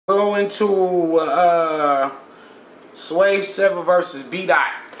into Swave Sevah versus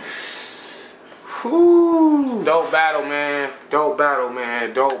B.R.O.S. Dope battle, man. Dope battle,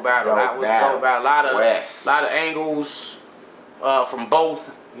 man. Dope battle. That was dope battle. A lot of angles from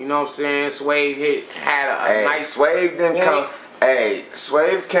both. You know what I'm saying? Swave had a nice. Swave didn't come. Hey,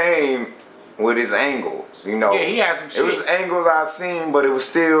 Swave came with his angles. You know. Yeah, he had some shit. It was angles I seen, but it was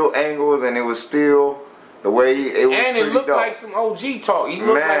still angles, and it was still the way it was. And it looked dope. like some OG talk. He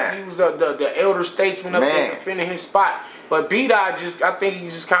looked like he was the elder statesman up there defending his spot. But B.R.O.S. I think he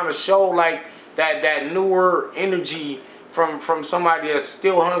just kind of showed like that newer energy from somebody that's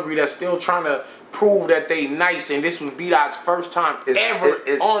still hungry, that's still trying to prove that they nice. And this was B.R.O.S. first time ever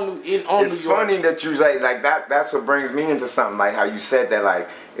on New York. It's funny that you say like that. That's what brings me into something like how you said that. Like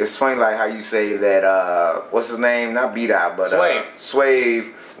it's funny like how you say that. What's his name? Not B.R.O.S. but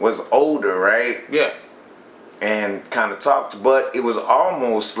Swave was older, right? Yeah. And kind of talked, but it was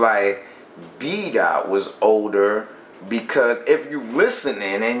almost like B.R.O.S. was older because if you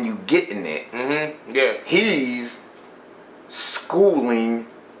listening and you getting it, he's schooling.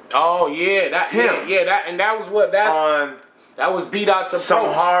 Oh yeah, that was what that was B.R.O.S. approach. Some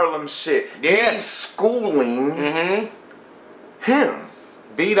Harlem shit. Yeah, he's schooling him.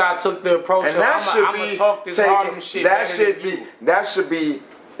 B.R.O.S. took the approach. And I'm gonna talk this Harlem shit. That should be.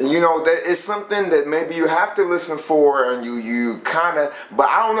 You know, that it's something that maybe you have to listen for, and you kind of. But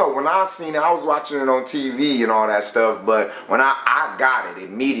I don't know. When I seen it, I was watching it on TV and all that stuff. But when I got it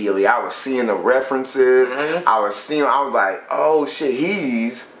immediately, I was seeing the references. I was like, oh shit,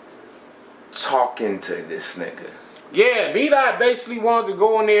 he's talking to this nigga. Yeah, B.R.O.S. basically wanted to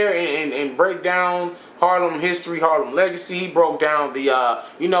go in there and break down Harlem history, Harlem legacy. He broke down the,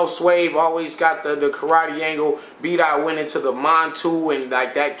 you know, Swave always got the karate angle. B.R.O.S. went into the Montu, and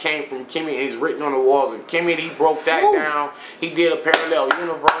like that came from Kimmy, and it's written on the walls of Kimmy. He broke that down. He did a parallel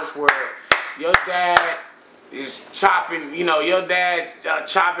universe where your dad is chopping, you know, your dad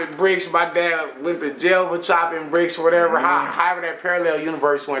chopping bricks. My dad went to jail for chopping bricks or whatever. However that parallel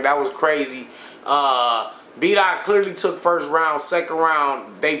universe went, that was crazy. B.R.O.S. clearly took first round, second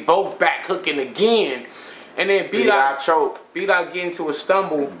round. They both back hooking again. And then B.R.O.S. choke. B.R.O.S. get into a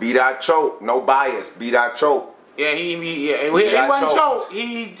stumble. B.R.O.S. choke. No bias. B.R.O.S. choke. Yeah, he wasn't choked.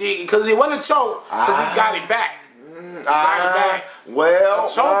 Because he wasn't choked because he got it back. Well,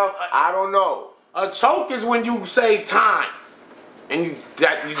 I don't know. A choke is when you say time. And you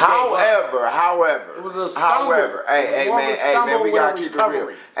however, it was a stumble. Hey man, we gotta keep it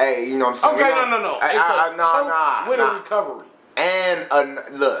real. Hey, you know what I'm saying? Okay, no. It's a choke with a recovery. And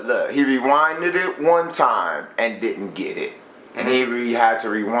look, he rewinded it one time and didn't get it, and he had to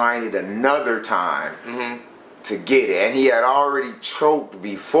rewind it another time to get it, and he had already choked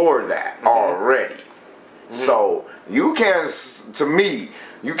before that already. So you can't, to me,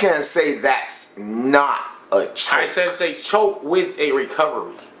 you can't say that's not a choke. I said it's a choke with a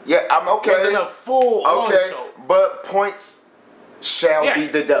recovery. Yeah, I'm okay. It wasn't a full on choke. But points shall be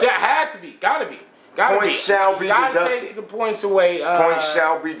deducted. That had to be. Gotta be. Points shall be deducted. Gotta take the points away. Points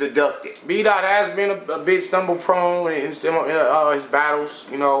shall be deducted. B.R.O.S. has been a bit stumble prone in his battles.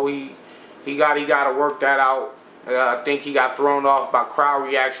 You know, he got to work that out. I think he got thrown off by crowd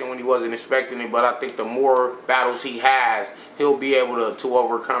reaction when he wasn't expecting it, but I think the more battles he has, he'll be able to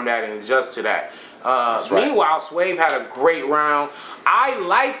overcome that and adjust to that. Meanwhile, Swave had a great round. I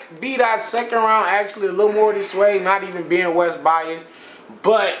liked B.R.O.S. second round actually a little more than Swave, not even being West biased,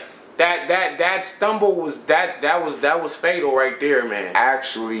 but that stumble was that was fatal right there, man.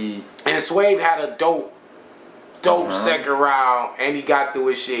 Actually, and Swave had a dope second round, and he got through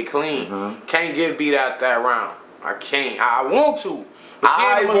his shit clean. Can't give B.R.O.S. that round. I can't. I want to.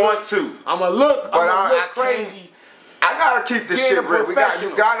 I'm gonna look crazy. I gotta keep this shit real.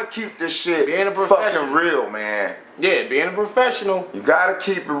 You gotta keep this shit fucking real, man. Yeah, being a professional. You gotta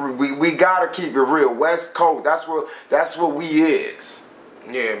keep it. We gotta keep it real. West Coast. That's what we is.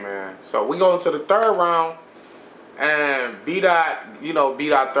 Yeah, man. So we go into the third round. And B.R.O.S., you know,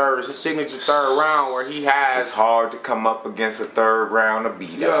 B.R.O.S. third is a signature third round where he has. It's hard to come up against a third round of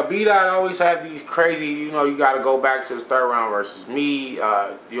B.R.O.S. Yeah, B.R.O.S. always have these crazy, you know, you got to go back to his third round versus me.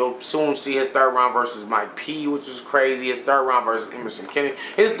 You'll soon see his third round versus Mike P, which is crazy. His third round versus Emerson Kennedy.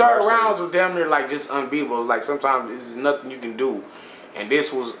 His third rounds was damn near like just unbeatable. It's like sometimes this is nothing you can do. And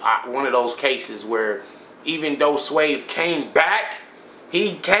this was one of those cases where even though Swave came back,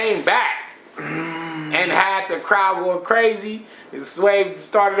 he came back. And had the crowd going crazy. And Swave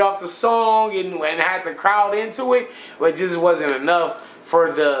started off the song and had the crowd into it, but just wasn't enough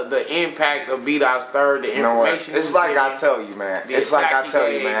for the impact of B.R.O.S. third. The information. It's like I tell you, man. It's like I tell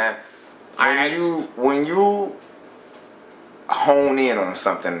you, man. When you hone in on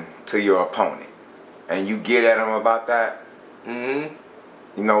something to your opponent, and you get at him about that. Mm-hmm.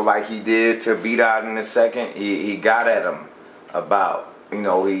 You know, like he did to B.R.O.S in the second. He got at him about. You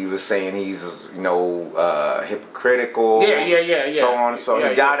know, he was saying he's, you know, hypocritical. Yeah. So on and so.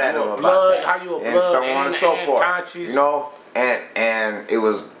 He got at him about that. How you a blood and so on and so forth. Conscious. You know, and it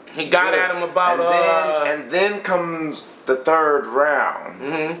was. He got at him about. And then comes the third round,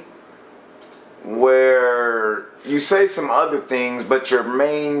 mm-hmm. where you say some other things, but your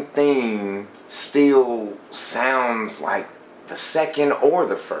main thing still sounds like the second or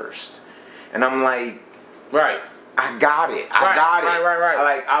the first, and I'm like, right. I got it. I got it. Right.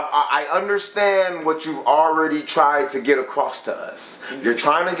 Like I understand what you've already tried to get across to us. Mm-hmm. You're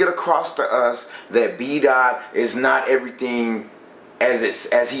trying to get across to us that B.R.O.S is not everything as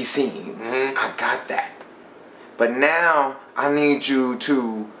he seems. Mm-hmm. I got that. But now I need you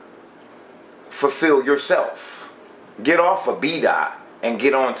to fulfill yourself. Get off of B.R.O.S and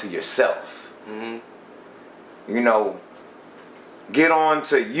get on to yourself. Mm-hmm. You know, get on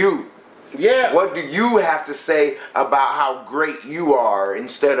to you. Yeah. What do you have to say about how great you are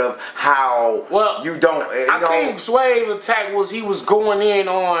instead of how you don't? I think Swave attack was he was going in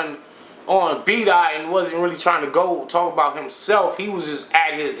on B.R.O.S and wasn't really trying to go talk about himself. He was just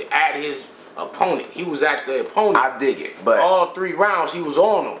at his opponent. He was at the opponent. I dig it, but all 3 rounds he was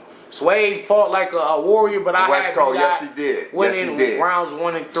on him. Swave fought like a warrior, but I West had Coast. Yes, he did. Went yes, in he did. rounds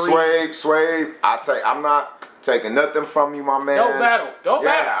 1 and 3. Swave. I'm not taking nothing from you, my man. Don't battle.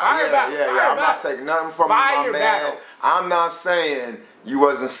 Fire battle. I'm not taking nothing from you, my man. I'm not saying you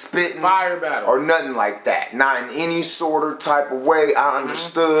wasn't spitting fire battle or nothing like that. Not in any sort of type of way. I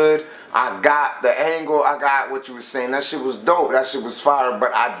understood. I got the angle. I got what you were saying. That shit was dope. That shit was fire.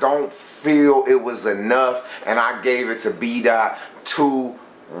 But I don't feel it was enough, and I gave it to B.R.O.S 2-1.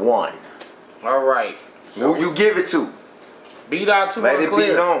 All right. So who you give it to? B.R.O.S 2 Let it unclear.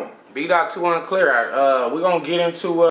 be known. B.R.O.S 2 unclear. We're gonna get into